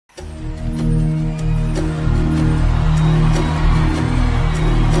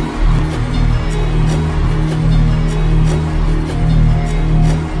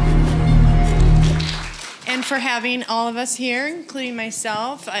for having all of us here, including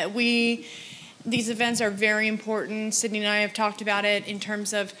myself. These events are very important. Sydney and I have talked about it in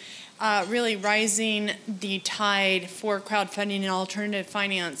terms of really rising the tide for crowdfunding and alternative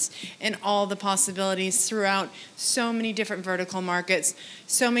finance and all the possibilities throughout so many different vertical markets,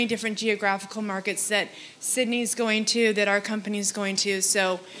 so many different geographical markets that Sydney's going to, that our company's going to.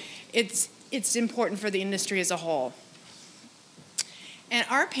 So it's important for the industry as a whole. And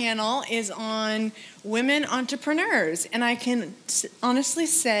our panel is on women entrepreneurs. And I can honestly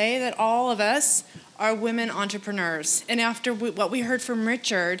say that all of us are women entrepreneurs. And after what we heard from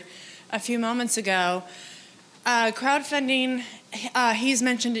Richard a few moments ago, crowdfunding, he's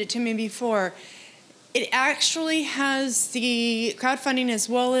mentioned it to me before, it actually has the crowdfunding, as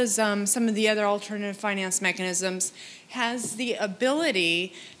well as some of the other alternative finance mechanisms, has the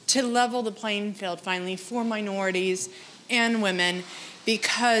ability to level the playing field finally for minorities and women,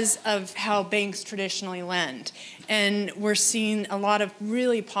 because of how banks traditionally lend. And we're seeing a lot of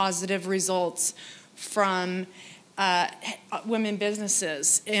really positive results from women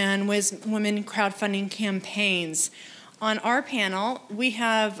businesses and with women crowdfunding campaigns. On our panel, we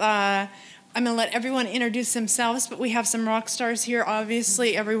have, I'm gonna let everyone introduce themselves, but we have some rock stars here.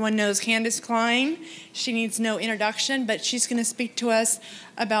 Obviously, everyone knows Candace Klein. She needs no introduction, but she's gonna speak to us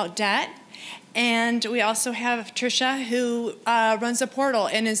about debt. And we also have Trisha, who runs a portal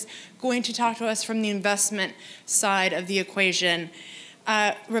and is going to talk to us from the investment side of the equation.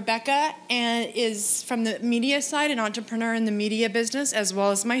 Rebecca is from the media side, an entrepreneur in the media business, as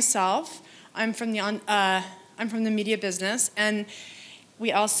well as myself. I'm from the media business, and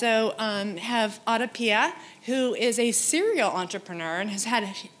we also have AdaPia, who is a serial entrepreneur and has had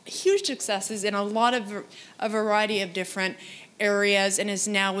huge successes in a variety of different areas, and is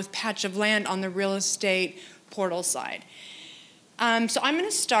now with Patch of Land on the real estate portal side. So I'm going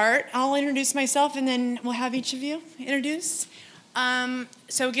to start. I'll introduce myself, and then we'll have each of you introduce.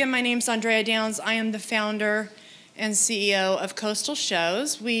 So again, my name's Andrea Downs. I am the founder and CEO of Coastal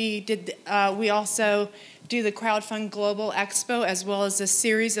Shows. We also do the Crowdfund Global Expo, as well as a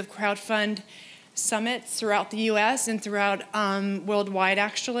series of crowdfund summits throughout the U.S. and throughout worldwide,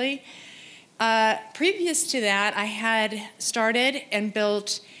 actually. Previous to that, I had started and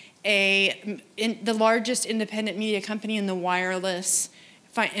built the largest independent media company in the wireless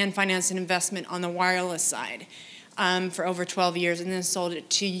and finance and investment on the wireless side for over 12 years, and then sold it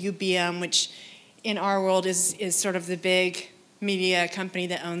to UBM, which in our world is sort of the big media company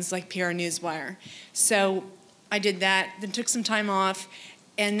that owns like PR Newswire. So I did that, then took some time off,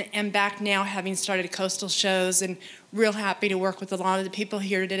 and am back now, having started Coastal Shows, and real happy to work with a lot of the people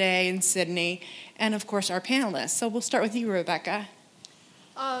here today in Sydney, and of course our panelists. So we'll start with you, Rebecca.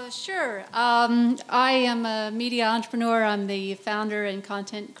 Sure. I am a media entrepreneur. I'm the founder and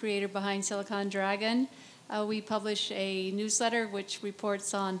content creator behind Silicon Dragon. We publish a newsletter which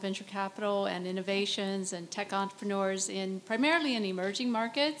reports on venture capital and innovations and tech entrepreneurs primarily in emerging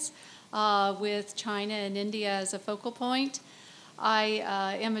markets, with China and India as a focal point.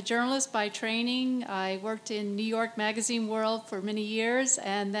 I am a journalist by training. I worked in New York magazine world for many years,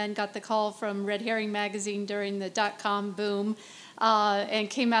 and then got the call from Red Herring magazine during the dot-com boom, and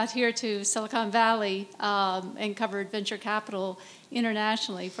came out here to Silicon Valley and covered venture capital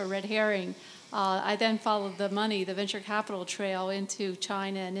internationally for Red Herring. I then followed the venture capital trail into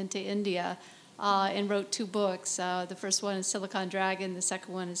China and into India, and wrote 2 books. The first one is Silicon Dragon, the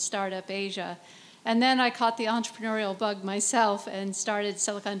second one is Startup Asia. And then I caught the entrepreneurial bug myself and started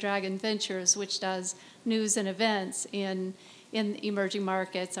Silicon Dragon Ventures, which does news and events in emerging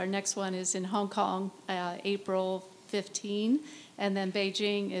markets. Our next one is in Hong Kong, April 15, and then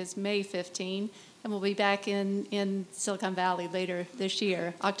Beijing is May 15, and we'll be back in Silicon Valley later this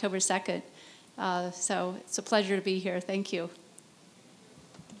year, October 2nd. So it's a pleasure to be here. Thank you.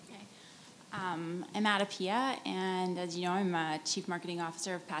 I'm AdaPia, and as you know, I'm a Chief Marketing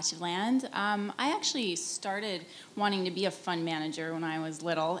Officer of Patch of Land. I actually started wanting to be a fund manager when I was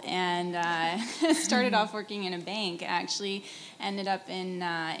little, and started off working in a bank. Actually ended up in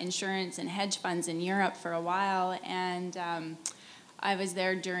insurance and hedge funds in Europe for a while, and I was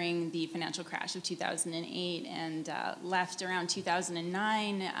there during the financial crash of 2008, and left around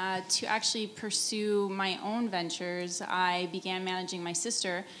 2009 to actually pursue my own ventures. I began managing my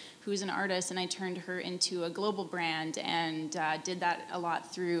sister, who's an artist, and I turned her into a global brand, and did that a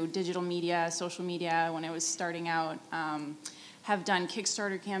lot through digital media, social media when I was starting out. Have done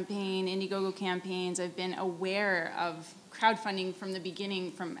Kickstarter campaign, Indiegogo campaigns. I've been aware of crowdfunding from the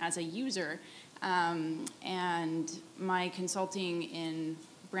beginning as a user, and my consulting in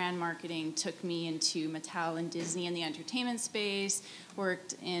brand marketing took me into Mattel and Disney in the entertainment space.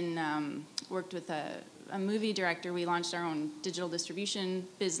 Worked with a a movie director, we launched our own digital distribution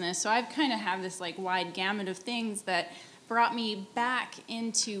business. So I've kind of have this like wide gamut of things that brought me back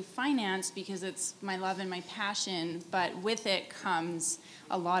into finance because it's my love and my passion, but with it comes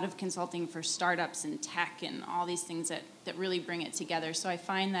a lot of consulting for startups and tech and all these things that really bring it together. So I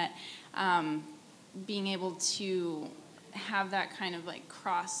find that being able to have that kind of like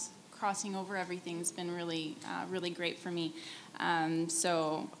crossing over everything's been really, really great for me.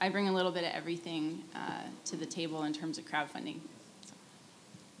 So I bring a little bit of everything to the table in terms of crowdfunding.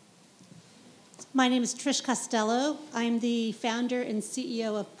 My name is Trish Costello. I'm the founder and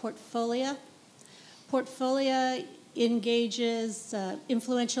CEO of Portfolia. Portfolia engages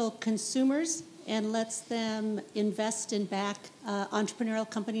influential consumers and lets them invest and back entrepreneurial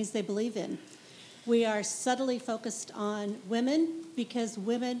companies they believe in. We are subtly focused on women because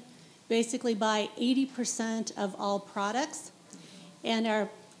women basically buy 80% of all products, and our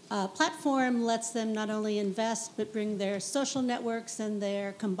platform lets them not only invest but bring their social networks and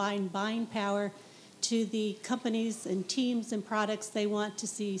their combined buying power to the companies and teams and products they want to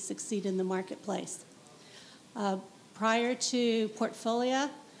see succeed in the marketplace. Prior to Portfolia,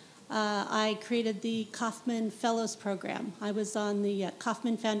 I created the Kauffman Fellows Program. I was on the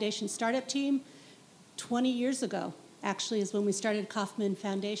Kauffman Foundation startup team 20 years ago, actually, is when we started Kauffman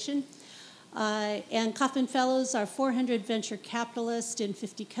Foundation. And Kauffman Fellows are 400 venture capitalists in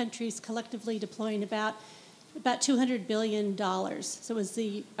 50 countries, collectively deploying about $200 billion. So it was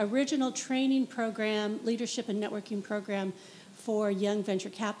the original training program, leadership and networking program for young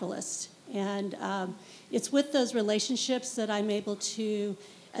venture capitalists. And it's with those relationships that I'm able to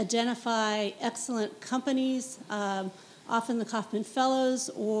identify excellent companies, often the Kauffman Fellows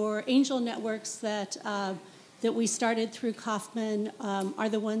or angel networks that we started through Kauffman are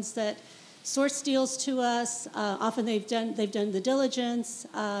the ones that source deals to us. Often they've done the diligence,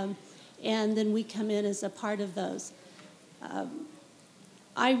 and then we come in as a part of those.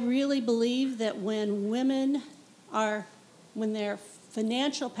 I really believe that when their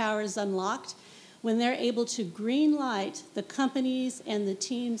financial power is unlocked, when they're able to green light the companies and the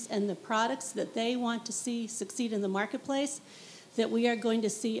teams and the products that they want to see succeed in the marketplace, that we are going to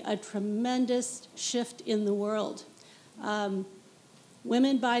see a tremendous shift in the world.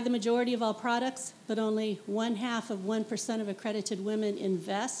 Women buy the majority of all products, but only 0.5% of accredited women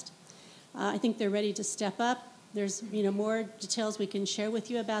invest. I think they're ready to step up. There's more details we can share with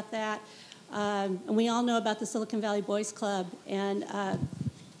you about that. And we all know about the Silicon Valley Boys Club, and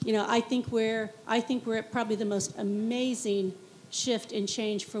I think we're at probably the most amazing shift and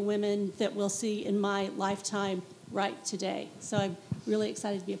change for women that we'll see in my lifetime right today. So I'm really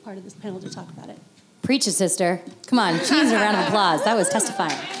excited to be a part of this panel to talk about it. Preach it, sister. Come on, she needs a round of applause. That was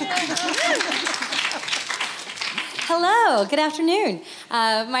testifying. Hello, good afternoon.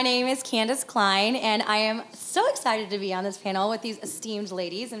 My name is Candace Klein, and I am so excited to be on this panel with these esteemed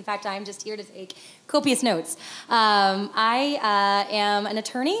ladies. In fact, I'm just here to take copious notes. I am an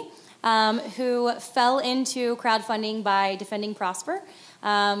attorney who fell into crowdfunding by defending Prosper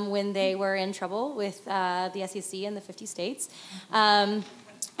when they were in trouble with the SEC in the 50 states.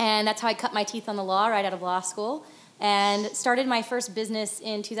 And that's how I cut my teeth on the law right out of law school, and started my first business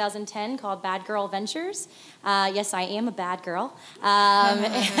in 2010 called Bad Girl Ventures. Yes, I am a bad girl.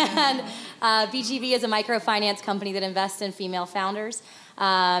 And BGV is a microfinance company that invests in female founders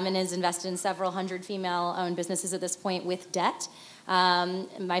and has invested in several hundred female-owned businesses at this point with debt.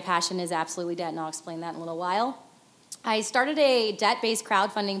 My passion is absolutely debt, and I'll explain that in a little while. I started a debt-based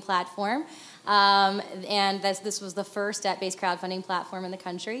crowdfunding platform, and this was the first debt-based crowdfunding platform in the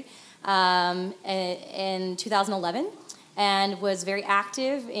country in 2011, and was very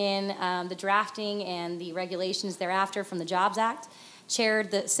active in the drafting and the regulations thereafter from the Jobs Act.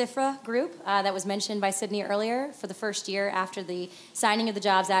 Chaired the CIFRA group that was mentioned by Sydney earlier for the first year after the signing of the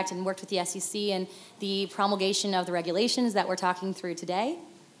Jobs Act, and worked with the SEC and the promulgation of the regulations that we're talking through today.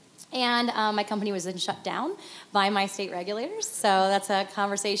 And my company was then shut down by my state regulators, so that's a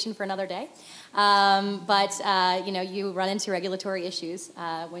conversation for another day. But you run into regulatory issues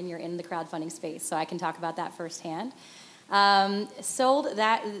when you're in the crowdfunding space, so I can talk about that firsthand. Sold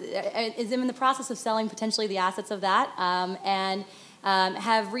that, is in the process of selling potentially the assets of that, and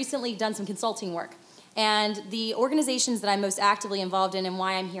have recently done some consulting work. And the organizations that I'm most actively involved in and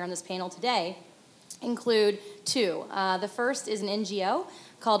why I'm here on this panel today include two. The first is an NGO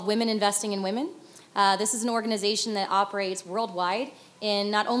called Women Investing in Women. This is an organization that operates worldwide in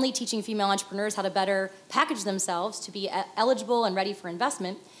not only teaching female entrepreneurs how to better package themselves to be eligible and ready for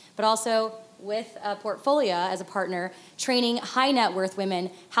investment, but also with Portfolio as a partner, training high net worth women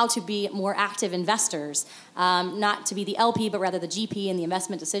how to be more active investors, not to be the LP, but rather the GP in the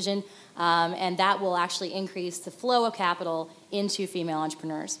investment decision. And that will actually increase the flow of capital into female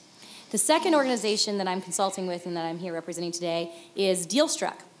entrepreneurs. The second organization that I'm consulting with and that I'm here representing today is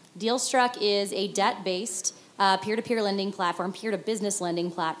DealStruck. DealStruck is a debt-based peer-to-peer lending platform, peer-to-business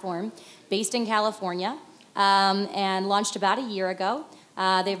lending platform based in California and launched about a year ago.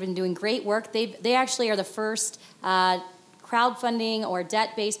 They've been doing great work. They actually are the first crowdfunding or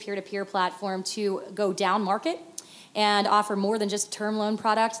debt-based peer-to-peer platform to go down market and offer more than just term loan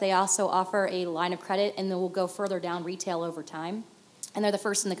products. They also offer a line of credit, and then will go further down retail over time. And they're the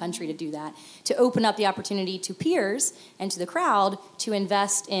first in the country to do that, to open up the opportunity to peers and to the crowd to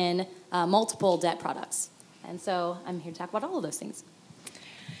invest in multiple debt products. And so I'm here to talk about all of those things.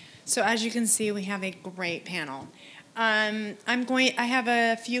 So as you can see, we have a great panel. I have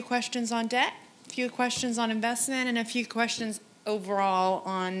a few questions on debt, a few questions on investment, and a few questions overall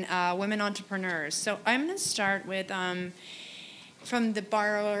on women entrepreneurs. So I'm going to start with, from the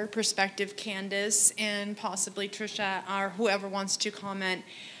borrower perspective, Candace, and possibly Trisha, or whoever wants to comment.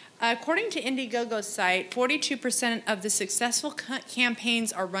 According to Indiegogo's site, 42% of the successful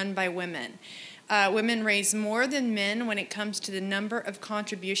campaigns are run by women. Women raise more than men when it comes to the number of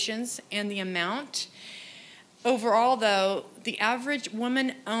contributions and the amount. Overall, though, the average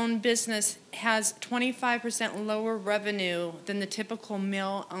woman-owned business has 25% lower revenue than the typical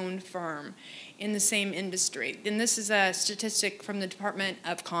male-owned firm in the same industry. And this is a statistic from the Department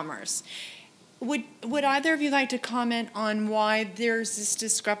of Commerce. Would either of you like to comment on why there's this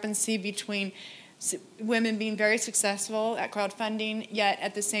discrepancy between women being very successful at crowdfunding, yet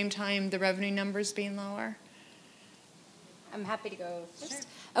at the same time the revenue numbers being lower? I'm happy to go first. Sure.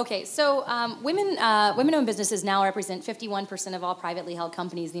 Okay, so women-owned businesses now represent 51% of all privately held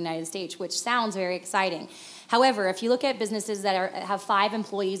companies in the United States, which sounds very exciting. However, if you look at businesses that have 5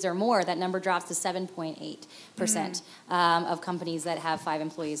 employees or more, that number drops to 7.8% of companies that have 5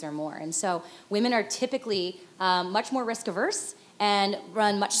 employees or more. And so women are typically much more risk-averse and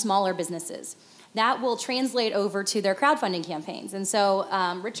run much smaller businesses. That will translate over to their crowdfunding campaigns. And so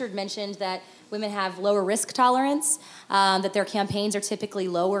Richard mentioned that women have lower risk tolerance, that their campaigns are typically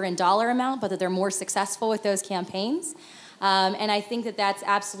lower in dollar amount, but that they're more successful with those campaigns. And I think that that's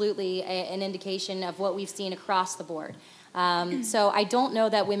absolutely an indication of what we've seen across the board. So I don't know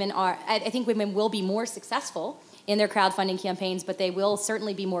that women are, I think women will be more successful in their crowdfunding campaigns, but they will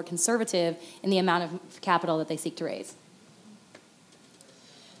certainly be more conservative in the amount of capital that they seek to raise.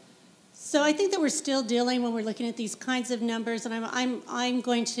 So I think that we're still dealing when we're looking at these kinds of numbers, and I'm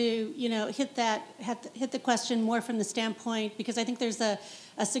going to hit the question more from the standpoint, because I think there's a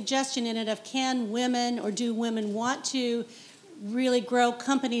suggestion in it of, can women, or do women want to really grow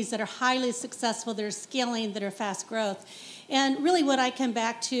companies that are highly successful, that are scaling, that are fast growth? And really what I come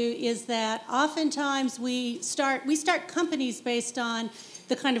back to is that oftentimes we start companies based on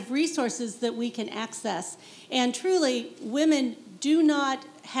the kind of resources that we can access. And truly, women do not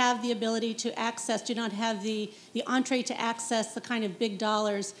have the ability to access, do not have the entree to access the kind of big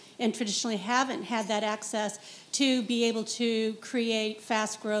dollars, and traditionally haven't had that access to be able to create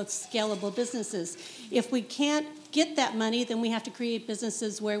fast growth, scalable businesses. If we can't get that money, then we have to create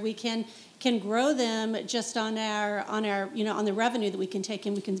businesses where we can grow them just on the revenue that we can take,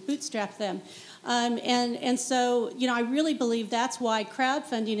 and we can bootstrap them. And so I really believe that's why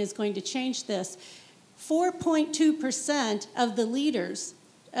crowdfunding is going to change this. 4.2% of the leaders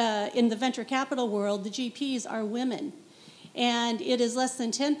in the venture capital world, the GPs, are women. And it is less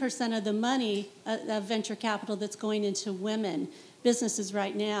than 10% of the money of venture capital that's going into women businesses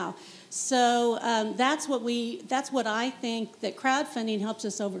right now. So that's what I think that crowdfunding helps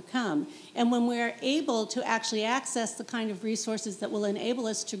us overcome. And when we're able to actually access the kind of resources that will enable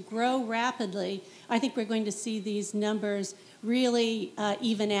us to grow rapidly, I think we're going to see these numbers really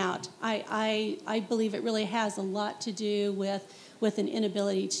even out. I believe it really has a lot to do with an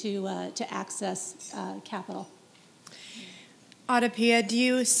inability to access capital. AdaPia, do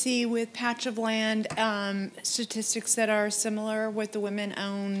you see with Patch of Land statistics that are similar with the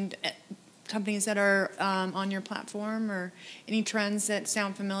women-owned companies that are on your platform, or any trends that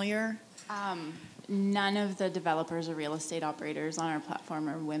sound familiar? None of the developers or real estate operators on our platform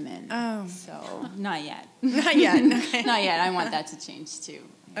are women. Oh. So not yet. Not yet. Okay. Not yet. I want that to change too.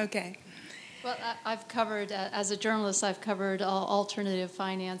 Okay. Well, I've covered, as a journalist, I've covered alternative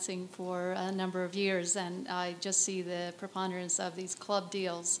financing for a number of years, and I just see the preponderance of these club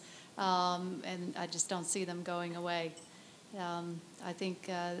deals, and I just don't see them going away. I think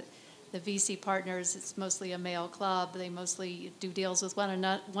the VC partners, it's mostly a male club. They mostly do deals with one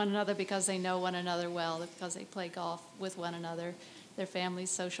another because they know one another well, because they play golf with one another. Their families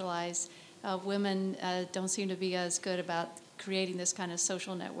socialize. Women don't seem to be as good about creating this kind of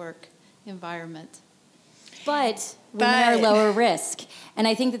social network environment. But women are lower risk. And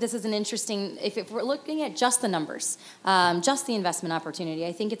I think that this is an interesting, if we're looking at just the numbers, just the investment opportunity,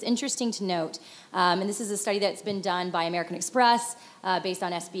 I think it's interesting to note, and this is a study that's been done by American Express based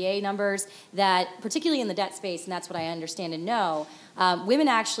on SBA numbers, that particularly in the debt space, and that's what I understand and know, women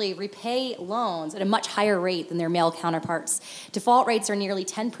actually repay loans at a much higher rate than their male counterparts. Default rates are nearly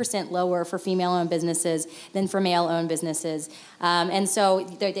 10% lower for female-owned businesses than for male-owned businesses. And so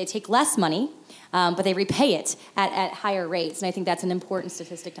they take less money, but they repay it at higher rates. And I think that's an important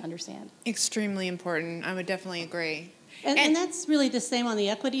statistic to understand. Extremely important. I would definitely agree. And that's really the same on the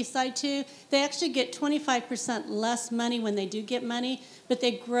equity side, too. They actually get 25% less money when they do get money, but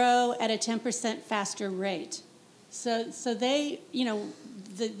they grow at a 10% faster rate. So they,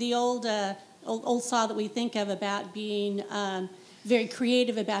 the old saw that we think of about being very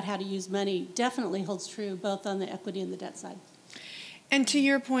creative about how to use money definitely holds true both on the equity and the debt side. And to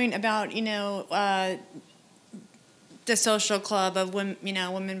your point about, the social club of women,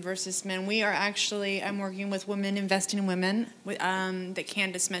 women versus men, I'm working with Women Investing in Women that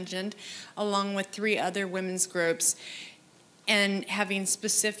Candace mentioned, along with 3 other women's groups, and having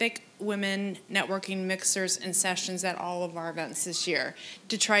specific women networking mixers and sessions at all of our events this year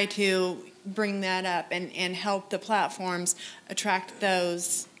to try to bring that up and help the platforms attract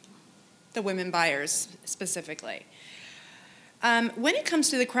the women buyers specifically. When it comes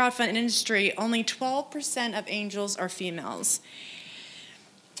to the crowdfunding industry, only 12% of angels are females.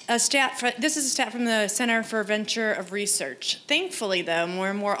 This is a stat from the Center for Venture of Research. Thankfully, though, more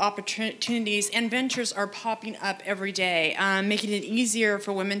and more opportunities and ventures are popping up every day, making it easier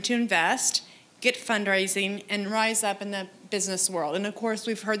for women to invest, get fundraising, and rise up in the business world. And of course,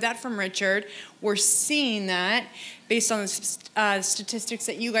 we've heard that from Richard. We're seeing that based on the statistics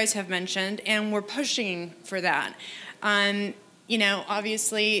that you guys have mentioned, and we're pushing for that.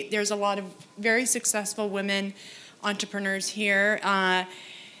 Obviously, there's a lot of very successful women entrepreneurs here.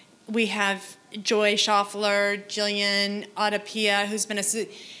 We have Joy Schaffler, Jillian, AdaPia, who's been a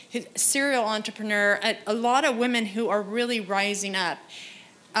serial entrepreneur, a lot of women who are really rising up.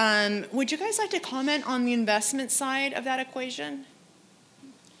 Would you guys like to comment on the investment side of that equation?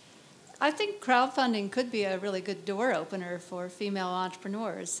 I think crowdfunding could be a really good door opener for female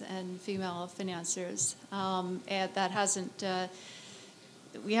entrepreneurs and female financiers. And that hasn't,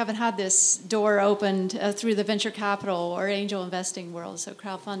 we haven't had this door opened through the venture capital or angel investing world, so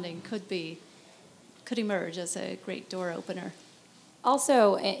crowdfunding could emerge as a great door opener.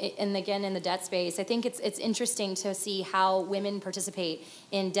 Also, and again in the debt space, I think it's interesting to see how women participate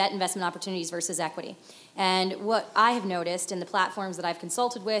in debt investment opportunities versus equity. And what I have noticed in the platforms that I've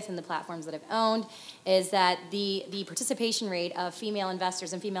consulted with and the platforms that I've owned is that the participation rate of female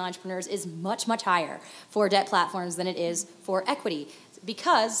investors and female entrepreneurs is much, much higher for debt platforms than it is for equity,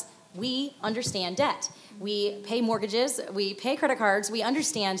 because we understand debt. We pay mortgages, we pay credit cards, we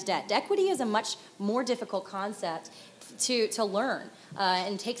understand debt. Equity is a much more difficult concept to learn,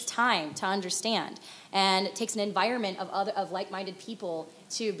 and takes time to understand, and it takes an environment of like-minded people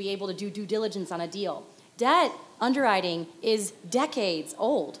to be able to do due diligence on a deal. Debt underwriting is decades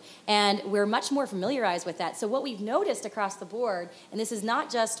old, and we're much more familiarized with that. So what we've noticed across the board, and this is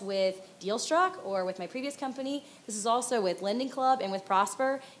not just with DealStruck or with my previous company, this is also with Lending Club and with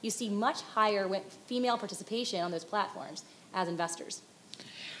Prosper, you see much higher female participation on those platforms as investors.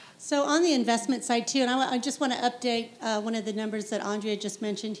 So on the investment side, too, and I just want to update one of the numbers that Andrea just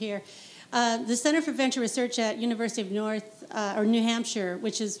mentioned here. The Center for Venture Research at University of New Hampshire,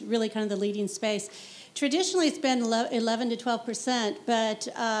 which is really kind of the leading space, traditionally it's been 11 to 12%, but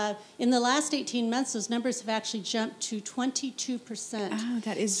in the last 18 months, those numbers have actually jumped to 22%. Oh,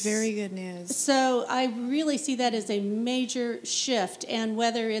 that is very good news. So I really see that as a major shift, and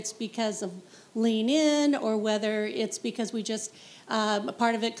whether it's because of lean in or whether it's because we just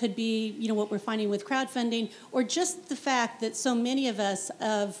part of it could be, what we're finding with crowdfunding, or just the fact that so many of us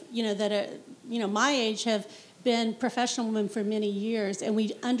my age have been professional women for many years, and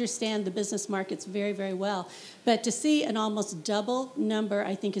we understand the business markets very, very well. But to see an almost double number,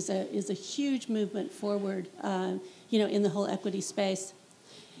 I think, is a huge movement forward, in the whole equity space.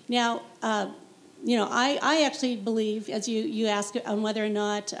 Now, I actually believe, as you asked on whether or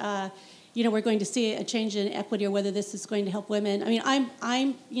not we're going to see a change in equity or whether this is going to help women. I mean,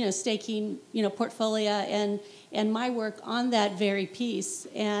 I'm staking, Portfolio and my work on that very piece.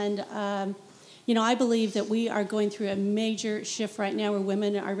 And, I believe that we are going through a major shift right now where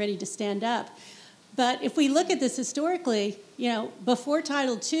women are ready to stand up. But if we look at this historically, before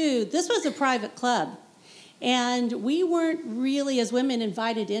Title II, this was a private club. And we weren't really, as women,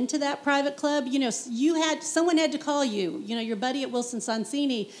 invited into that private club. Someone had to call you. Your buddy at Wilson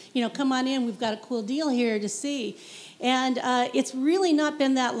Sonsini, come on in, we've got a cool deal here to see. And it's really not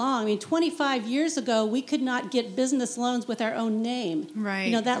been that long. I mean, 25 years ago, we could not get business loans with our own name.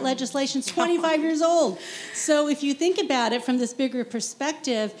 Right. That legislation's 25 years old. So if you think about it from this bigger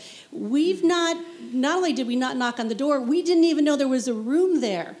perspective, we've not only did we not knock on the door, we didn't even know there was a room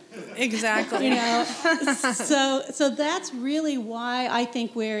there. Exactly. So that's really why I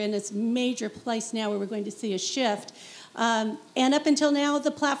think we're in this major place now where we're going to see a shift. And up until now,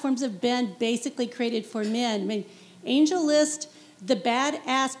 the platforms have been basically created for men. I mean, AngelList, the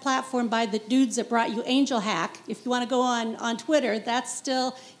badass platform by the dudes that brought you Angel Hack, if you want to go on Twitter, that's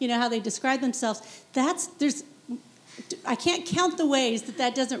still, how they describe themselves. I can't count the ways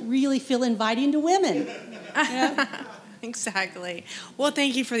that doesn't really feel inviting to women. Exactly. Well,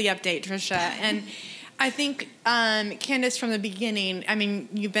 thank you for the update, Tricia. And I think, Candace, from the beginning,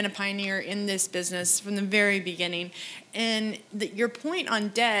 you've been a pioneer in this business from the very beginning. And your point on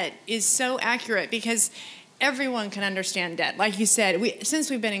debt is so accurate because everyone can understand debt. Like you said, since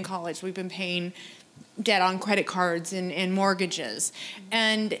we've been in college, we've been paying debt on credit cards and mortgages.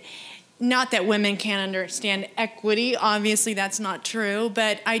 And not that women can't understand equity. Obviously, that's not true.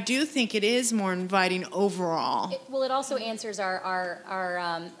 But I do think it is more inviting overall. It also answers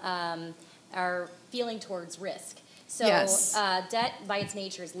our feeling towards risk. So yes. Debt, by its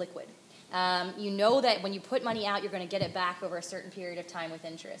nature, is liquid. You know that when you put money out, you're going to get it back over a certain period of time with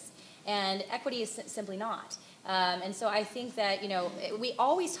interest. And equity is simply not. And so I think that, we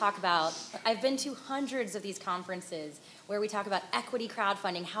always talk about, I've been to hundreds of these conferences where we talk about equity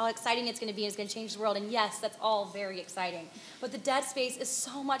crowdfunding, how exciting it's going to be, it's going to change the world. And yes, that's all very exciting. But the debt space is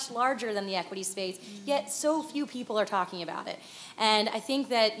so much larger than the equity space, yet so few people are talking about it. And I think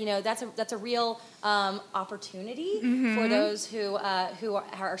that, that's a real opportunity for those who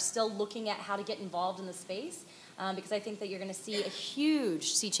are still looking at how to get involved in the space. Because I think that you're going to see a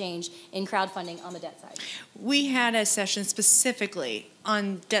huge sea change in crowdfunding on the debt side. We had a session specifically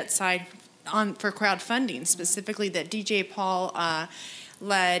on debt side for crowdfunding, specifically that DJ Paul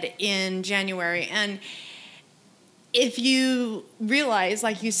led in January. And if you realize,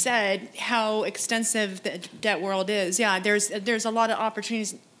 like you said, how extensive the debt world is, there's a lot of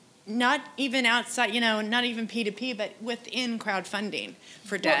opportunities, not even outside, not even P2P, but within crowdfunding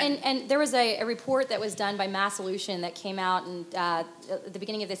for debt. Well, and there was a report that was done by Mass Solution that came out at the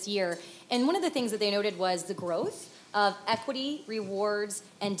beginning of this year. And one of the things that they noted was the growth of equity, rewards,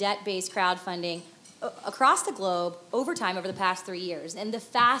 and debt-based crowdfunding across the globe over time over the past 3 years. And the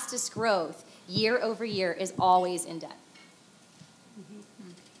fastest growth year over year is always in debt.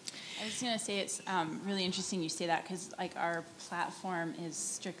 I was going to say it's really interesting you say that because our platform is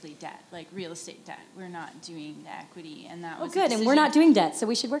strictly debt, like real estate debt. We're not doing the equity, and that was good. And we're not doing debt, so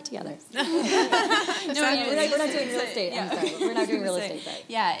we should work together. No, we're not doing real estate. I'm sorry, we're not doing real estate debt.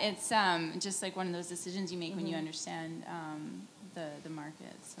 Yeah, it's just like one of those decisions you make when you understand the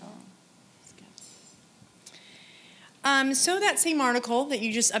market. So it's good. So that same article that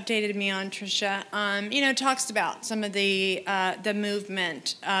you just updated me on, Tricia, talks about some of the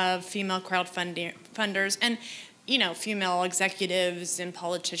movement of female crowdfunders and, female executives and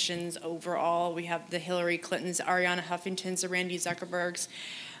politicians overall. We have the Hillary Clintons, Ariana Huffingtons, the Randy Zuckerbergs.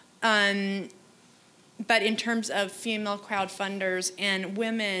 But in terms of female crowdfunders and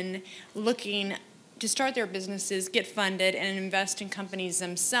women looking to start their businesses, get funded, and invest in companies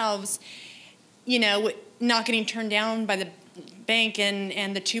themselves, not getting turned down by the bank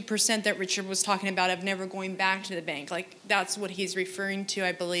and the 2% that Richard was talking about of never going back to the bank. That's what he's referring to,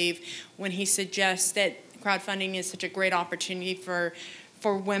 I believe, when he suggests that crowdfunding is such a great opportunity for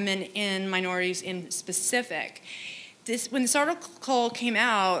women and minorities in specific. When this article came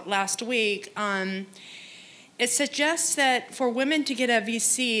out last week, it suggests that for women to get a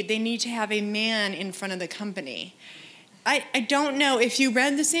VC, they need to have a man in front of the company. I don't know if you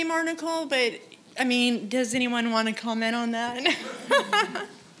read the same article, but does anyone want to comment on that?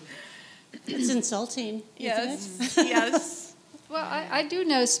 It's insulting. Yes. Yes. Well, I do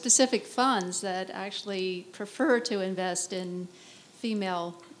know specific funds that actually prefer to invest in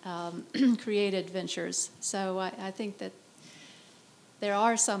female created ventures. So I think that there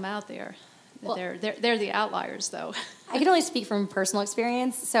are some out there. Well, they're the outliers, though. I can only speak from personal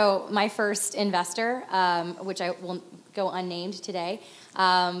experience. So my first investor, which I will go unnamed today,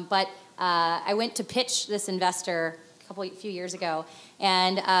 but I went to pitch this investor few years ago,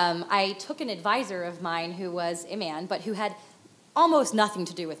 and I took an advisor of mine who was a man, but who had almost nothing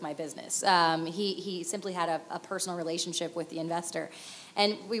to do with my business. He simply had a personal relationship with the investor.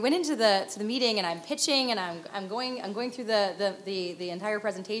 And we went into the meeting, and I'm pitching, and I'm going through the entire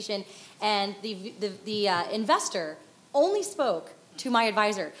presentation, and the investor only spoke to my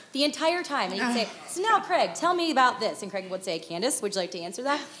advisor the entire time. And he'd say, so now, Craig, tell me about this. And Craig would say, Candace, would you like to answer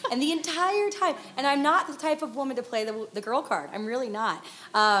that? And the entire time. And I'm not the type of woman to play the girl card. I'm really not.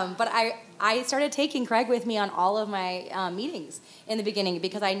 But I started taking Craig with me on all of my meetings in the beginning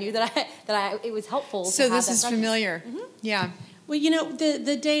because I knew that it was helpful. So this is familiar. Mm-hmm. Yeah. Well,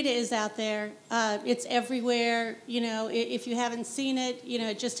 the data is out there. It's everywhere. If you haven't seen it,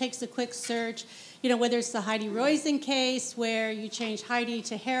 it just takes a quick search. Whether it's the Heidi Roizen case where you change Heidi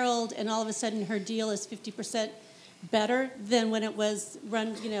to Harold and all of a sudden her deal is 50% better than when it was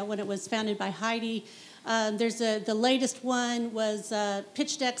run, when it was founded by Heidi. The latest one was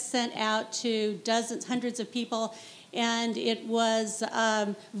pitch decks sent out to hundreds of people, and it was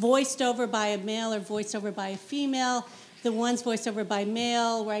voiced over by a male or voiced over by a female. The ones voiced over by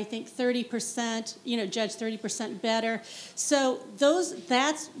male were, I think, 30%, judged 30% better. So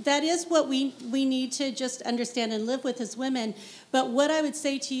that is what we need to just understand and live with as women. But what I would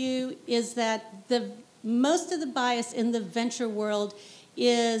say to you is that most of the bias in the venture world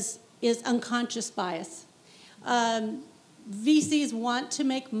is unconscious bias. VCs want to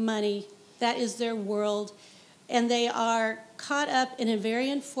make money. That is their world. And they are caught up in a very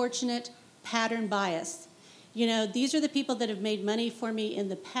unfortunate pattern bias. These are the people that have made money for me in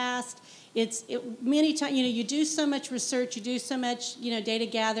the past. Many times, you do so much research, you do so much, data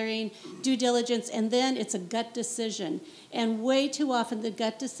gathering, due diligence, and then it's a gut decision. And way too often the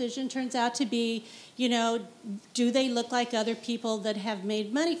gut decision turns out to be, do they look like other people that have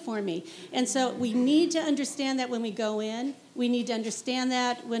made money for me? And so we need to understand that when we go in. We need to understand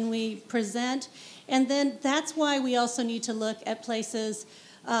that when we present. And then that's why we also need to look at places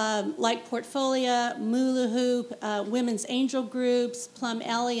like Portfolio, Mula Hoop, Women's Angel Groups, Plum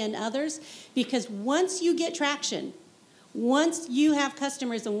Alley, and others, because once you get traction, once you have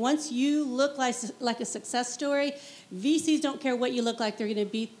customers, and once you look like a success story, VCs don't care what you look like; they're going to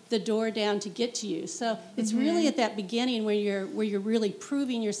beat the door down to get to you. So it's really at that beginning where you're really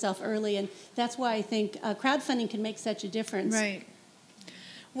proving yourself early, and that's why I think crowdfunding can make such a difference. Right.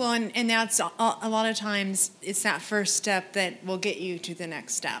 Well, and that's a lot of times it's that first step that will get you to the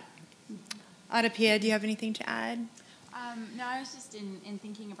next step. AdaPia, do you have anything to add? No, I was just in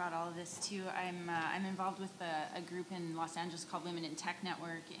thinking about all of this too. I'm involved with a group in Los Angeles called Women in Tech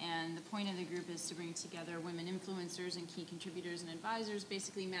Network, and the point of the group is to bring together women influencers and key contributors and advisors,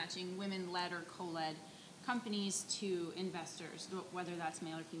 basically matching women-led or co-led companies to investors, whether that's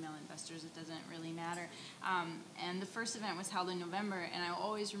male or female investors, it doesn't really matter. And the first event was held in November, and I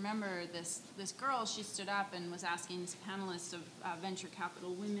always remember this girl, she stood up and was asking this panelist of venture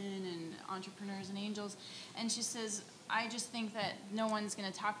capital women and entrepreneurs and angels, and she says, I just think that no one's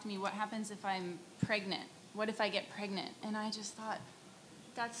going to talk to me. What happens if I'm pregnant? What if I get pregnant? And I just thought,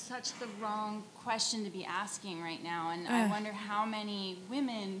 that's such the wrong question to be asking right now, and I wonder how many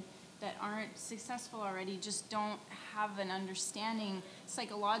women that aren't successful already just don't have an understanding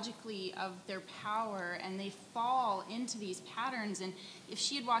psychologically of their power, and they fall into these patterns. And if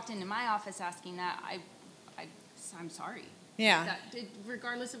she had walked into my office asking that, I'm sorry. Yeah.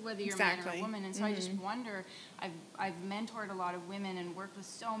 Regardless of whether you're a man or a woman. And so I just wonder, I've mentored a lot of women and worked with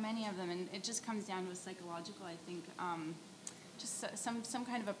so many of them, and it just comes down to a psychological, I think, just some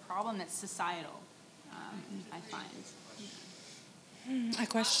kind of a problem that's societal, I find. A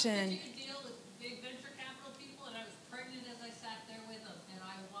question. I did a deal with big venture capital people, and I was pregnant as I sat there with them, and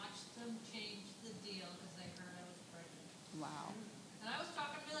I watched them change the deal because they heard I was pregnant. Wow. And I was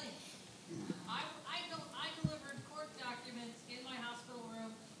talking millions. I delivered court documents in my hospital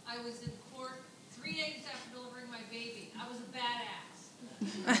room. I was in court 3 days after delivering my baby. I was a badass.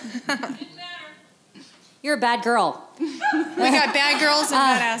 Didn't matter. You're a bad girl. We got bad girls and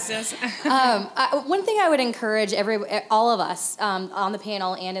badasses. One thing I would encourage all of us on the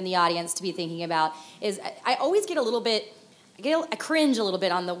panel and in the audience to be thinking about is I always get I cringe a little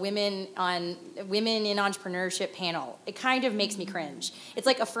bit on the women in entrepreneurship panel. It kind of makes me cringe. It's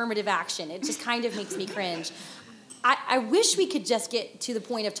like affirmative action. It just kind of makes me cringe. I wish we could just get to the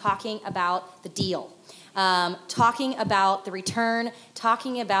point of talking about the deal. Talking about the return,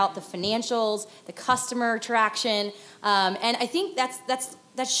 talking about the financials, the customer traction, and I think that's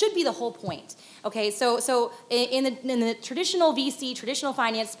that should be the whole point. Okay, so in the traditional VC, traditional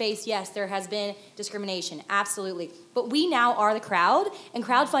finance space, yes, there has been discrimination, absolutely. But we now are the crowd, and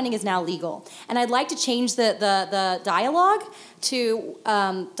crowdfunding is now legal. And I'd like to change the dialogue to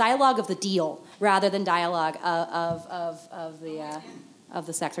dialogue of the deal rather than dialogue of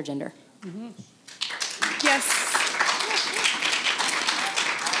the sex or gender. Mm-hmm. Yes.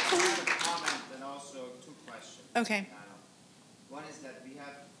 I have a comment and also two questions. Okay. One is that we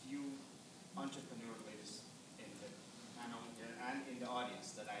have few entrepreneur ladies in the panel and in the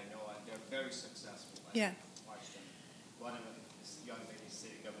audience that I know, and they're very successful. Yeah. Watch them. One of them is young lady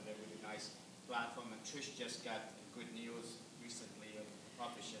sitting over there with a nice platform, and Trish just got good news recently of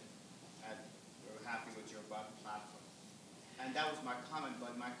publish it, and we're happy with your platform. And that was my comment,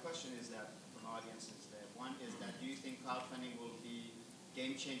 but my question is that from audiences there. One is that do you think crowdfunding will be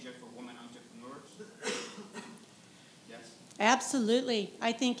game changer for women entrepreneurs? Yes? Absolutely.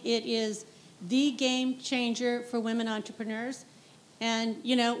 I think it is the game changer for women entrepreneurs. And,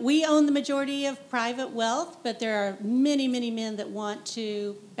 you know, we own the majority of private wealth, but there are many, many men that want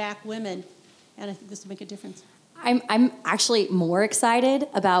to back women. And I think this will make a difference. I'm actually more excited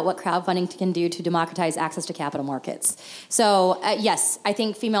about what crowdfunding can do to democratize access to capital markets. So yes, I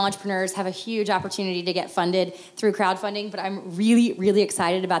think female entrepreneurs have a huge opportunity to get funded through crowdfunding, but I'm really, really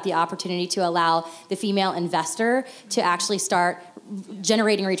excited about the opportunity to allow the female investor to actually start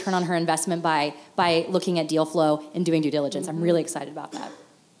generating return on her investment by looking at deal flow and doing due diligence. I'm really excited about that.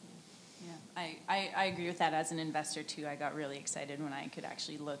 Yeah, I agree with that. As an investor too, I got really excited when I could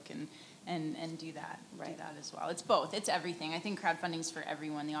actually look and do that, right. Do that as well. It's both. It's everything. I think crowdfunding's for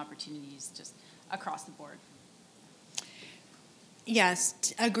everyone. The opportunities just across the board.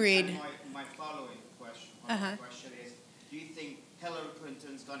 Yes, agreed. And my following question, question is, do you think Hillary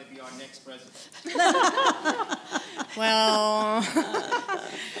Clinton's going to be our next president? Well,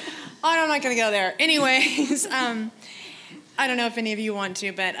 I'm not going to go there. Anyways, I don't know if any of you want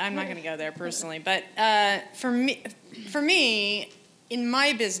to, but I'm not going to go there personally. But for me, in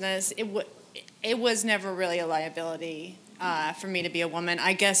my business, it was never really a liability for me to be a woman.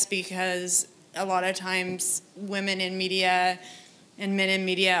 I guess because a lot of times women in media and men in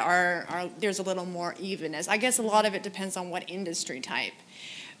media are there's a little more evenness. I guess a lot of it depends on what industry type.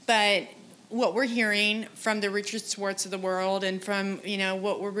 But what we're hearing from the Richard Swartz of the world and from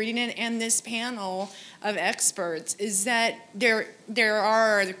what we're reading in this panel of experts is that there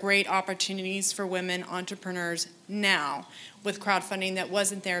are great opportunities for women entrepreneurs now with crowdfunding that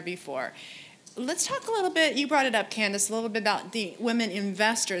wasn't there before. Let's talk a little bit, you brought it up, Candace, a little bit about the women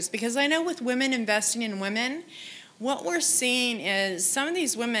investors, because I know with women investing in women, what we're seeing is some of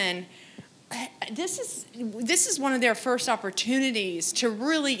these women, this is one of their first opportunities to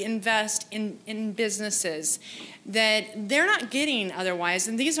really invest in businesses that they're not getting otherwise.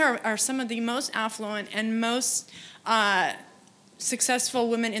 And these are some of the most affluent and most successful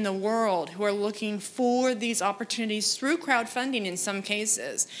women in the world who are looking for these opportunities through crowdfunding in some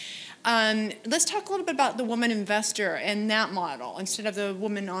cases. Let's talk a little bit about the woman investor and that model instead of the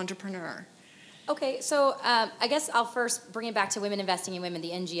woman entrepreneur. Okay, so I guess I'll first bring it back to Women Investing in Women,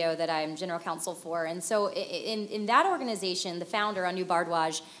 the NGO that I'm general counsel for. And so in that organization, the founder, Anu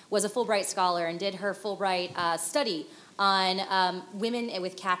Bardwaj, was a Fulbright scholar and did her Fulbright study on women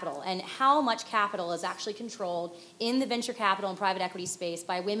with capital and how much capital is actually controlled in the venture capital and private equity space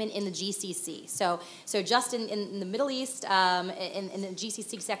by women in the GCC. So just in the Middle East, in the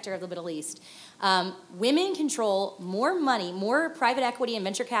GCC sector of the Middle East, women control more money, more private equity and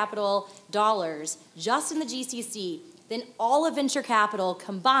venture capital dollars just in the GCC than all of venture capital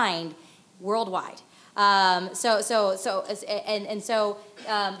combined worldwide. So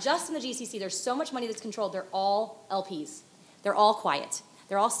just in the GCC, there's so much money that's controlled. They're all LPs. They're all quiet.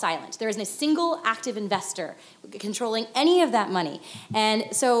 They're all silent. There isn't a single active investor controlling any of that money.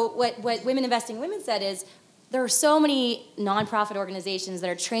 And so what Women Investing in Women said is, there are so many nonprofit organizations that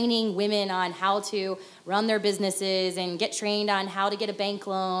are training women on how to run their businesses and get trained on how to get a bank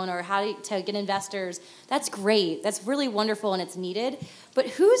loan or how to get investors. That's great. That's really wonderful and it's needed. But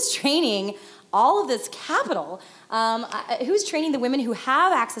who's training all of this capital? Who's training the women who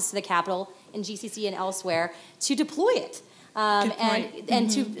have access to the capital in GCC and elsewhere to deploy it?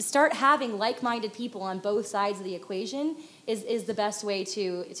 And to start having like-minded people on both sides of the equation is the best way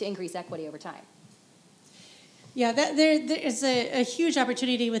to increase equity over time. Yeah, there is a huge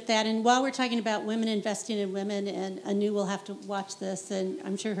opportunity with that. And while we're talking about women investing in women, and Anu will have to watch this, and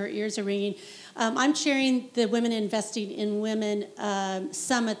I'm sure her ears are ringing, I'm chairing the Women Investing in Women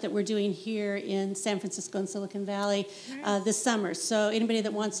Summit that we're doing here in San Francisco and Silicon Valley this summer. So anybody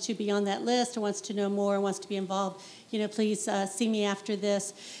that wants to be on that list or wants to know more, wants to be involved, please see me after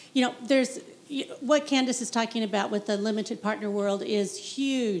this. There's what Candace is talking about with the limited partner world is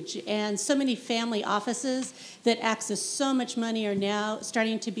huge, and so many family offices that access so much money are now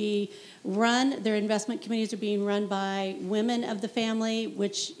starting to be run. Their investment committees are being run by women of the family,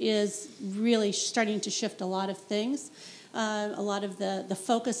 which is really starting to shift a lot of things, a lot of the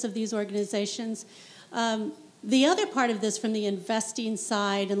focus of these organizations. The other part of this from the investing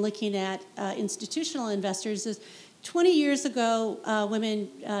side and looking at institutional investors is 20 years ago, women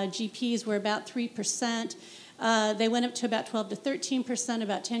GPs were about 3%. They went up to about 12 to 13%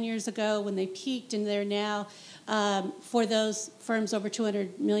 about 10 years ago when they peaked, and they're now, for those firms over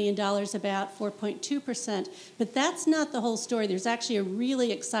 $200 million, about 4.2%. But that's not the whole story. There's actually a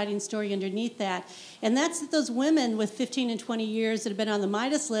really exciting story underneath that, and that's that those women with 15 and 20 years that have been on the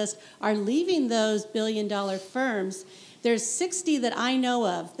Midas list are leaving those billion-dollar firms. There's 60 that I know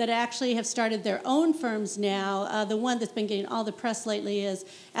of that actually have started their own firms now. The one that's been getting all the press lately is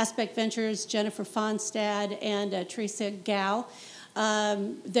Aspect Ventures, Jennifer Fonstad, and Teresa Gao.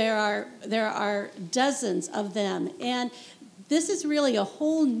 There are dozens of them. And this is really a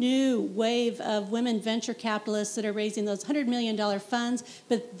whole new wave of women venture capitalists that are raising those $100 million funds,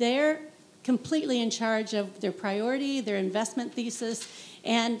 but they're completely in charge of their priority, their investment thesis,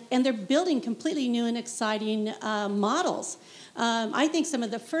 and they're building completely new and exciting models. I think some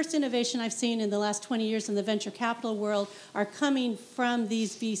of the first innovation I've seen in the last 20 years in the venture capital world are coming from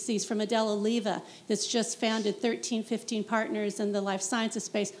these VCs, from Adele Oliva, that's just founded 13, 15 partners in the life sciences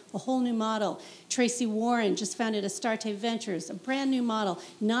space, a whole new model. Tracy Warren just founded Astarte Ventures, a brand new model,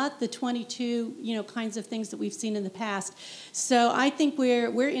 not the 22 kinds of things that we've seen in the past. So I think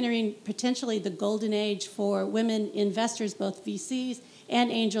we're entering potentially the golden age for women investors, both VCs and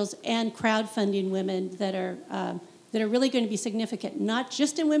angels and crowdfunding women that are really going to be significant, not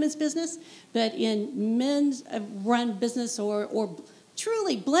just in women's business, but in men's run business or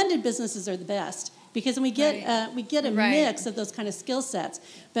truly blended businesses are the best, because we get a mix of those kind of skill sets.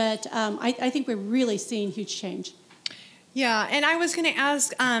 But I think we're really seeing huge change. Yeah, and I was going to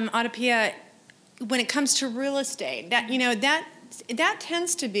ask AdaPia, when it comes to real estate, that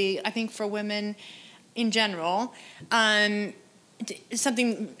tends to be, I think, for women in general,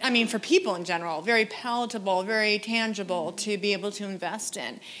 something, for people in general, very palatable, very tangible to be able to invest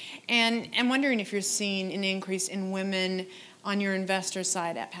in. And I'm wondering if you're seeing an increase in women on your investor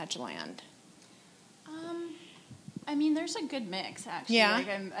side at Patch of Land. There's a good mix, actually. Yeah.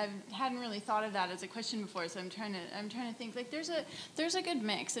 I hadn't really thought of that as a question before, so I'm trying to think. There's a good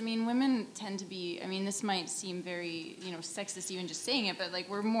mix. Women tend to be. This might seem very sexist even just saying it, but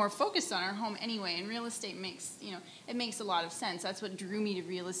we're more focused on our home anyway, and real estate makes it makes a lot of sense. That's what drew me to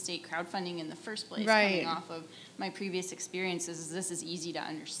real estate crowdfunding in the first place. Right. Coming off of my previous experiences, this is easy to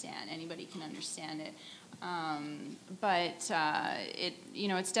understand. Anybody can understand it.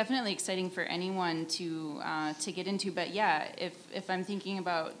 It's definitely exciting for anyone to get into. But yeah, if I'm thinking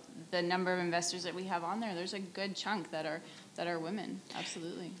about the number of investors that we have on there, there's a good chunk that are women.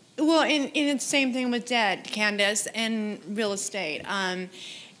 Absolutely. Well, and it's the same thing with debt, Candace, and real estate.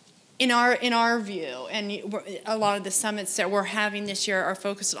 In our view, and a lot of the summits that we're having this year are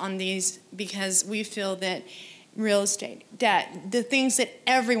focused on these because we feel that real estate, debt, the things that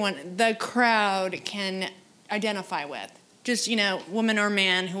everyone, the crowd can identify with, just, woman or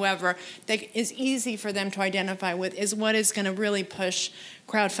man, whoever, that is easy for them to identify with, is what is going to really push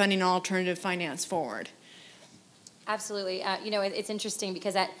crowdfunding alternative finance forward. Absolutely. It's interesting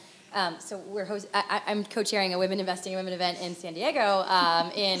because I'm co-chairing a Women Investing in Women event in San Diego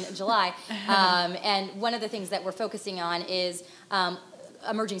in July, and one of the things that we're focusing on is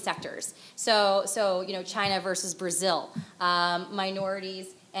emerging sectors. So China versus Brazil,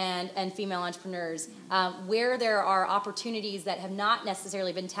 minorities and female entrepreneurs, where there are opportunities that have not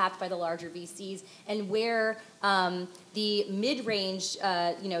necessarily been tapped by the larger VCs, and where the mid-range,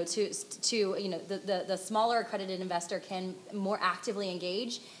 the smaller accredited investor can more actively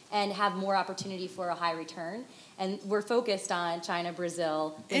engage and have more opportunity for a high return. And we're focused on China,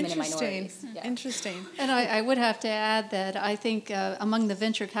 Brazil, women and minorities. Yeah. Interesting. And I would have to add that I think among the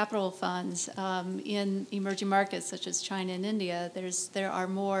venture capital funds in emerging markets such as China and India, there are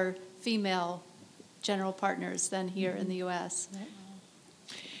more female general partners than here in the U.S.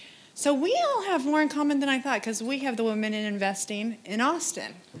 So we all have more in common than I thought, because we have the Women in Investing in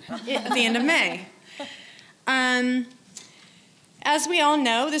Austin at the end of May. As we all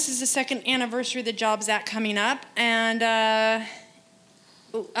know, this is the second anniversary of the Jobs Act coming up, and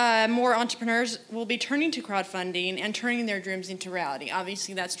more entrepreneurs will be turning to crowdfunding and turning their dreams into reality.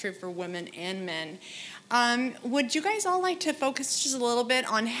 Obviously, that's true for women and men. Would you guys all like to focus just a little bit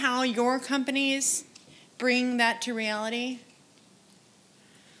on how your companies bring that to reality?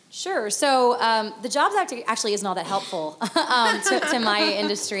 Sure. So the Jobs Act actually isn't all that helpful to my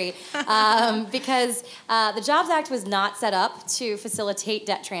industry because the Jobs Act was not set up to facilitate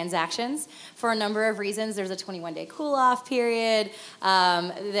debt transactions for a number of reasons. There's a 21-day cool-off period.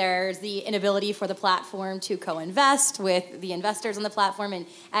 There's the inability for the platform to co-invest with the investors on the platform. And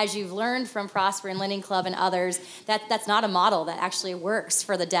as you've learned from Prosper and Lending Club and others, that's not a model that actually works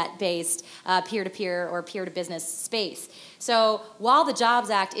for the debt-based peer-to-peer or peer-to-business space. So while the Jobs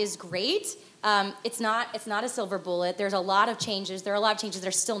Act is great, it's not a silver bullet. There's a lot of changes. There are a lot of changes that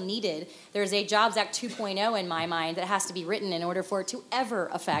are still needed. There's a Jobs Act 2.0 in my mind that has to be written in order for it to ever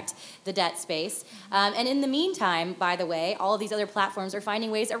affect the debt space. And in the meantime, by the way, all of these other platforms are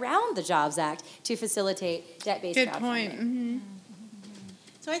finding ways around the Jobs Act to facilitate debt-based crowdfunding. Good point. Mm-hmm.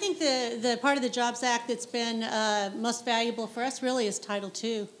 So I think the part of the Jobs Act that's been most valuable for us really is Title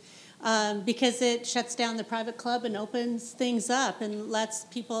II. Because it shuts down the private club and opens things up and lets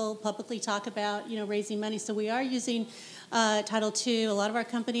people publicly talk about, raising money. So we are using Title II. A lot of our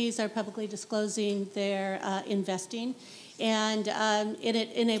companies are publicly disclosing their investing, and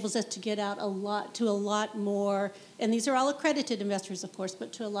it enables us to get out to a lot more. And these are all accredited investors, of course,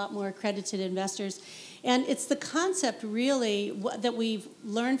 but to a lot more accredited investors. And it's the concept, really, that we've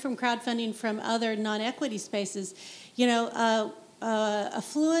learned from crowdfunding from other non-equity spaces.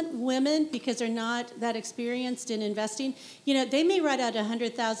 Affluent women, because they're not that experienced in investing, they may write out a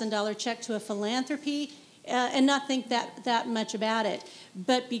 $100,000 check to a philanthropy and not think that much about it.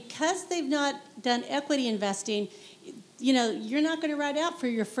 But because they've not done equity investing, you're not going to write out for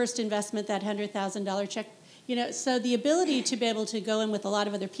your first investment that $100,000 check. So the ability to be able to go in with a lot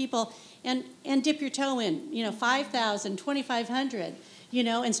of other people and dip your toe in, $5,000, $2,500.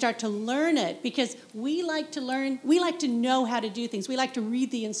 And start to learn it, because we like to learn, we like to know how to do things. We like to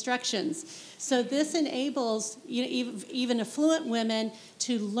read the instructions. So this enables even affluent women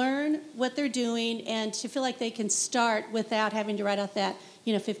to learn what they're doing and to feel like they can start without having to write out that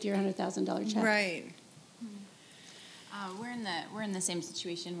 $50,000 or $100,000 check. Right. We're in the same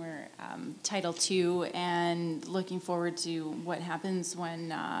situation. We're Title II and looking forward to what happens when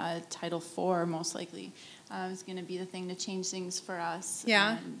Title IV most likely is going to be the thing to change things for us.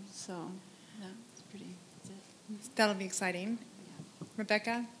 Yeah. That's it. That'll be exciting. Yeah.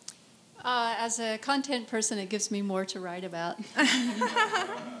 Rebecca? As a content person, it gives me more to write about.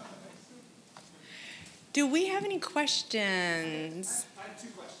 Do we have any questions? I have 2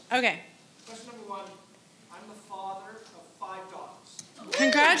 questions. Okay. Question number 1, I'm the father of 5 daughters.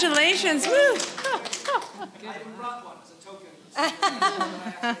 Congratulations. Woo! I even brought one as a token.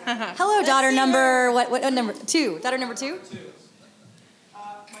 Hello, daughter number, what number? 2. Daughter number 2?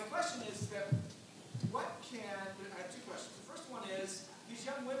 My question is that I have 2 questions. The first one is, these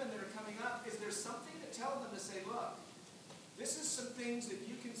young women that are coming up, is there something to tell them to say, look, this is some things that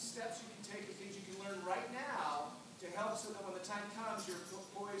steps you can take, and things you can learn right now to help so that when the time comes, you're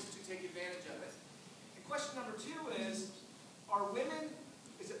poised to take advantage of it. And question number 2 is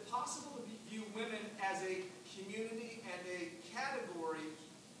it possible to view women as a community and a category,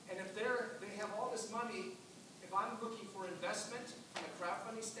 and if they have all this money, if I'm looking for investment from a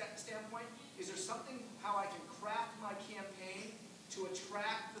crowdfunding standpoint, is there something how I can craft my campaign to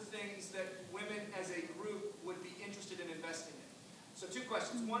attract the things that women as a group would be interested in investing in? So 2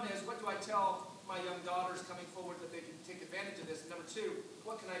 questions. One is, what do I tell my young daughters coming forward that they can take advantage of this? And number 2,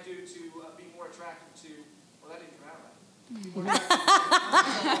 what can I do to be more attractive to, well, that didn't come out right. You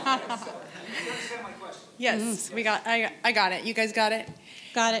understand my question? Yes, I got it. You guys got it?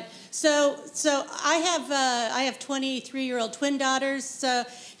 Got it. So I have 23-year-old twin daughters. So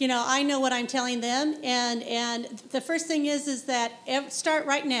I know what I'm telling them, and the first thing is that start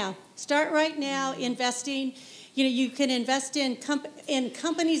right now. Start right now investing. You can invest in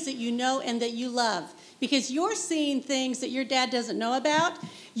companies that you know and that you love, because you're seeing things that your dad doesn't know about.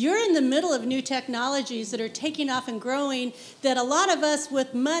 You're in the middle of new technologies that are taking off and growing that a lot of us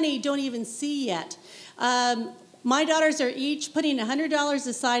with money don't even see yet. My daughters are each putting $100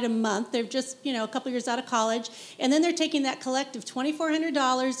 aside a month. They're just, a couple years out of college. And then they're taking that collective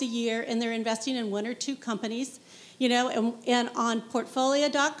 $2,400 a year and they're investing in 1 or 2 companies. And on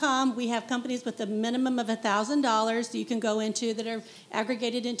Portfolio.com, we have companies with a minimum of $1,000 you can go into that are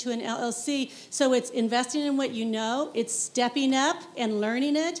aggregated into an LLC. So it's investing in what you know, it's stepping up and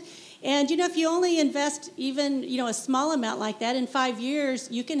learning it, And, if you only invest even, a small amount like that, in 5 years,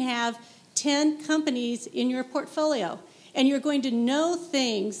 you can have 10 companies in your portfolio. And you're going to know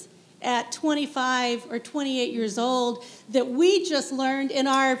things at 25 or 28 years old that we just learned in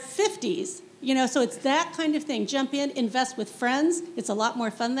our 50s. So it's that kind of thing. Jump in, invest with friends. It's a lot more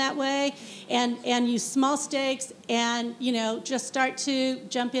fun that way. And use small stakes and, just start to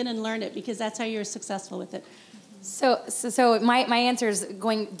jump in and learn it, because that's how you're successful with it. So my answer is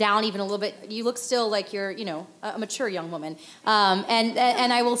going down even a little bit. You look still like you're, a mature young woman.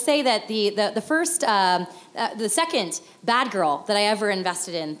 And I will say that the second bad girl that I ever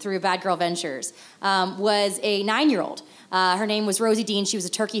invested in through Bad Girl Ventures was a 9-year-old. Her name was Rosie Dean. She was a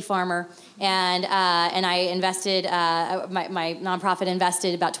turkey farmer, and I invested. My nonprofit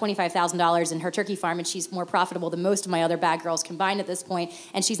invested about $25,000 in her turkey farm, and she's more profitable than most of my other bad girls combined at this point.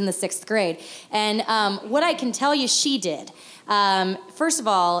 And she's in the 6th grade. And what I can tell you, she did. First of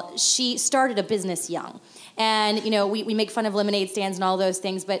all, she started a business young. And, we make fun of lemonade stands and all those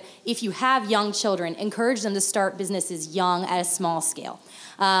things, but if you have young children, encourage them to start businesses young at a small scale,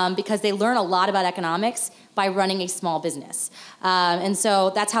 because they learn a lot about economics by running a small business. And so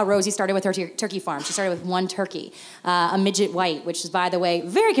that's how Rosie started with her turkey farm. She started with 1 turkey, a midget white, which is, by the way,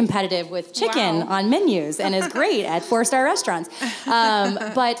 very competitive with chicken on menus and is great at 4-star restaurants.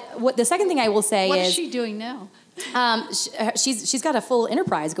 But the second thing I will say what is she doing now? She's got a full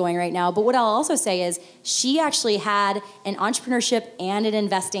enterprise going right now, but what I'll also say is she actually had an entrepreneurship and an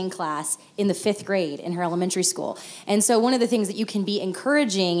investing class in the 5th grade in her elementary school. And so one of the things that you can be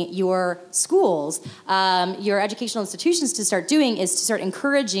encouraging your schools, your educational institutions to start doing is to start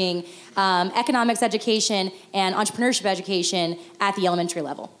encouraging economics education and entrepreneurship education at the elementary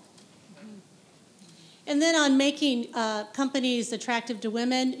level. And then on making companies attractive to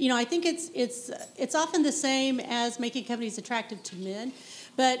women, I think it's often the same as making companies attractive to men.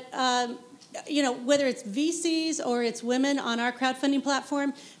 But, whether it's VCs or it's women on our crowdfunding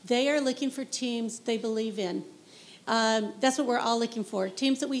platform, they are looking for teams they believe in. That's what we're all looking for,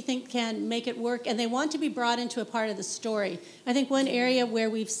 teams that we think can make it work, and they want to be brought into a part of the story. I think one area where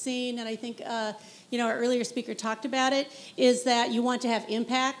we've seen, and I think our earlier speaker talked about it, is that you want to have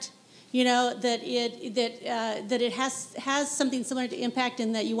impact. That it has something similar to impact,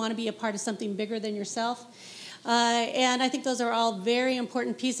 in that you want to be a part of something bigger than yourself. And I think those are all very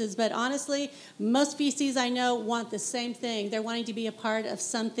important pieces. But honestly, most VCs I know want the same thing. They're wanting to be a part of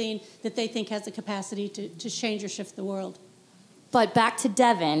something that they think has the capacity to change or shift the world. But back to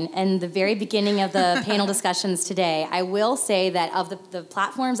Devin and the very beginning of the panel discussions today, I will say that of the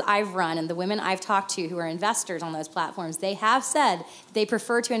platforms I've run and the women I've talked to who are investors on those platforms, they have said they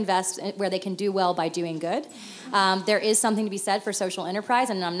prefer to invest where they can do well by doing good. There is something to be said for social enterprise,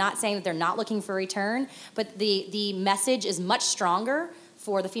 and I'm not saying that they're not looking for return, but the message is much stronger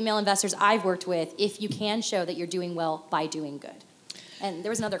for the female investors I've worked with if you can show that you're doing well by doing good. And there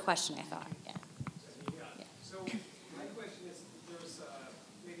was another question, I thought. Yeah.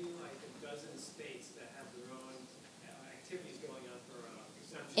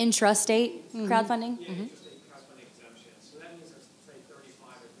 Intrastate crowdfunding? Yeah, intrastate crowdfunding exemptions. So that means there's, say,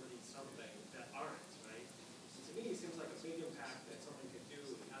 35 or 30-something that aren't, right? So to me, it seems like a big impact that someone could do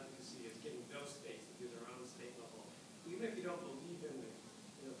in advocacy is getting those states to do their own state level. Even if you don't believe in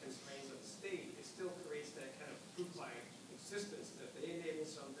the constraints of the state, it still creates that kind of proof by existence that they enable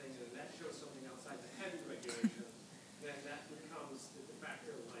something and that shows something outside the heavy regulation, then that becomes the de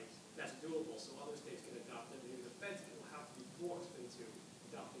facto, like, that's doable, so other states can adopt it. Maybe the feds will have to be forced into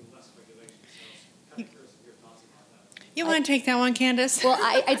adopting less regulations. So I'm kind of curious of your thoughts about that. You want to take that one, Candace? Well,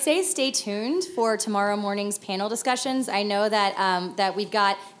 I'd say stay tuned for tomorrow morning's panel discussions. I know that that we've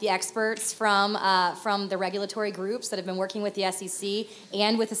got the experts from the regulatory groups that have been working with the SEC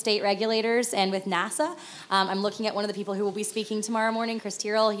and with the state regulators and with NASA. I'm looking at one of the people who will be speaking tomorrow morning, Chris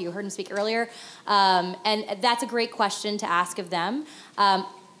Tyrrell. You heard him speak earlier. And that's a great question to ask of them.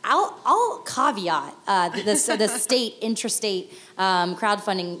 I'll caveat the state, intrastate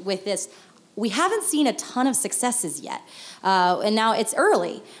crowdfunding with this. We haven't seen a ton of successes yet, and now it's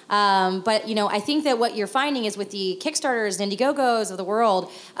early. But I think that what you're finding is with the Kickstarters and Indiegogos of the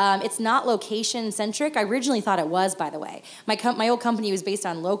world, it's not location centric. I originally thought it was, by the way. My old company was based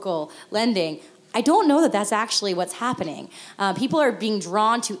on local lending. I don't know that that's actually what's happening. People are being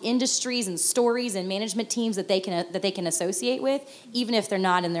drawn to industries and stories and management teams that they can associate with, even if they're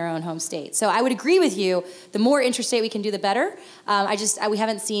not in their own home state. So I would agree with you. The more interstate we can do, the better. We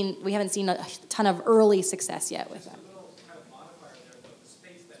haven't seen a ton of early success yet with them. There's a little kind of modifier there, though. The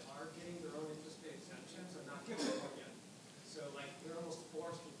states that are getting their own interstate exemptions are not getting one yet. So like they're almost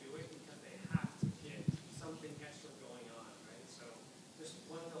forced to do it because they have to get something extra going on, right? So just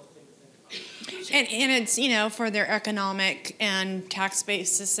one little thing to And it's, you know, for their economic and tax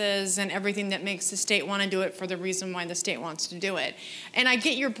bases and everything that makes the state want to do it for the reason why the state wants to do it. And I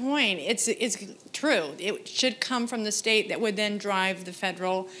get your point. It's true. It should come from the state that would then drive the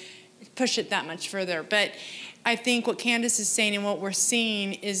federal, push it that much further. But I think what Candace is saying and what we're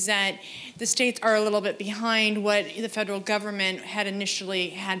seeing is that the states are a little bit behind what the federal government had initially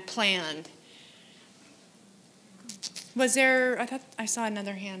had planned. Was there, I thought I saw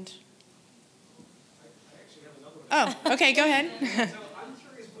another hand. I actually have another one. Oh, okay, go ahead. So I'm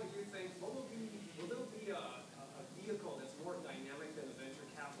curious what you think. Will there be a vehicle that's more dynamic than a venture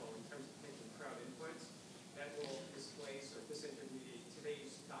capital in terms of taking crowd inputs that will displace or disintermediate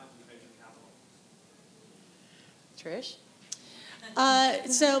today's dodgy venture capital? Trish?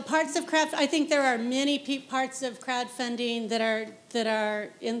 So parts of I think there are many parts of crowdfunding that are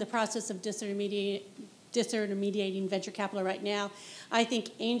in the process of disintermediating venture capital right now. I think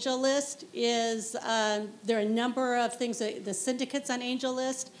AngelList is, there are a number of things, the syndicates on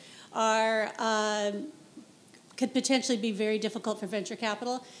AngelList could potentially be very difficult for venture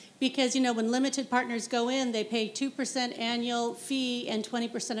capital because, you know, when limited partners go in, they pay 2% annual fee and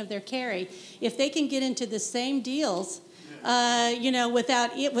 20% of their carry. If they can get into the same deals, you know, with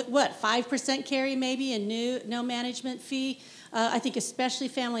 5% carry maybe and no management fee, I think especially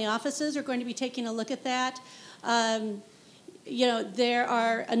family offices are going to be taking a look at that. You know, there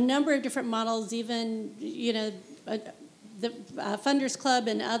are a number of different models, even, you know, the Funders Club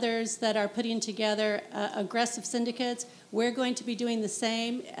and others that are putting together aggressive syndicates. We're going to be doing the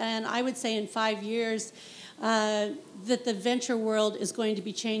same. And I would say in 5 years that the venture world is going to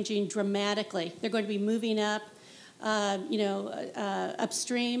be changing dramatically. They're going to be moving up, you know,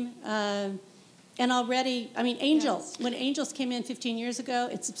 upstream. And already, I mean, when Angels came in 15 years ago,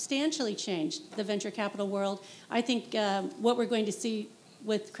 it substantially changed the venture capital world. I think what we're going to see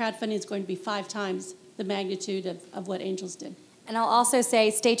with crowdfunding is going to be 5 times the magnitude of what Angels did. And I'll also say,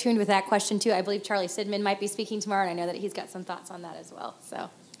 stay tuned with that question, too. I believe Charlie Sidman might be speaking tomorrow, and I know that he's got some thoughts on that as well.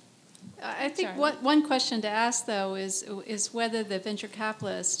 So, I think one question to ask, though, is whether the venture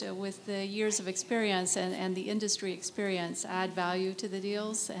capitalist, with the years of experience and the industry experience, add value to the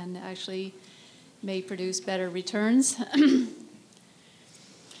deals and actually may produce better returns.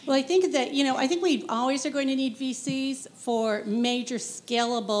 Well, I think that, you know, I think we always are going to need VCs for major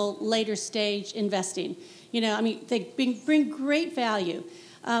scalable later stage investing. You know, I mean, they bring great value.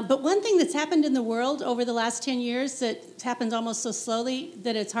 But one thing that's happened in the world over the last 10 years that happens almost so slowly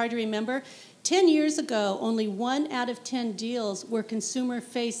that it's hard to remember, 10 years ago, only 1 out of 10 deals were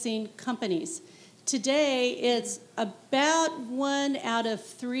consumer-facing companies. Today, it's about 1 out of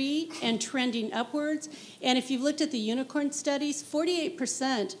 3 and trending upwards. And if you've looked at the unicorn studies,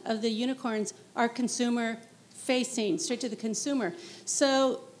 48% of the unicorns are consumer-facing, straight to the consumer.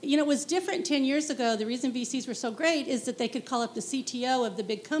 So, you know, it was different 10 years ago. The reason VCs were so great is that they could call up the CTO of the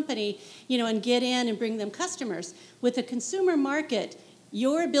big company, you know, and get in and bring them customers. With the consumer market,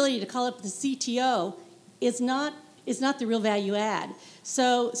 your ability to call up the CTO is not the real value add.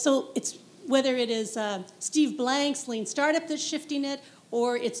 So it's whether it is Steve Blank's lean startup that's shifting it,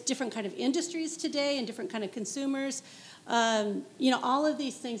 or it's different kind of industries today and different kind of consumers. You know, all of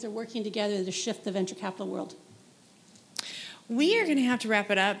these things are working together to shift the venture capital world. We are going to have to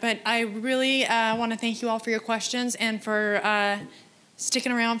wrap it up, but I really want to thank you all for your questions and for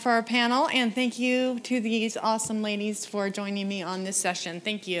sticking around for our panel. And thank you to these awesome ladies for joining me on this session.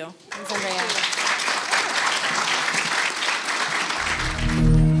 Thank you. Thanks, Andrea.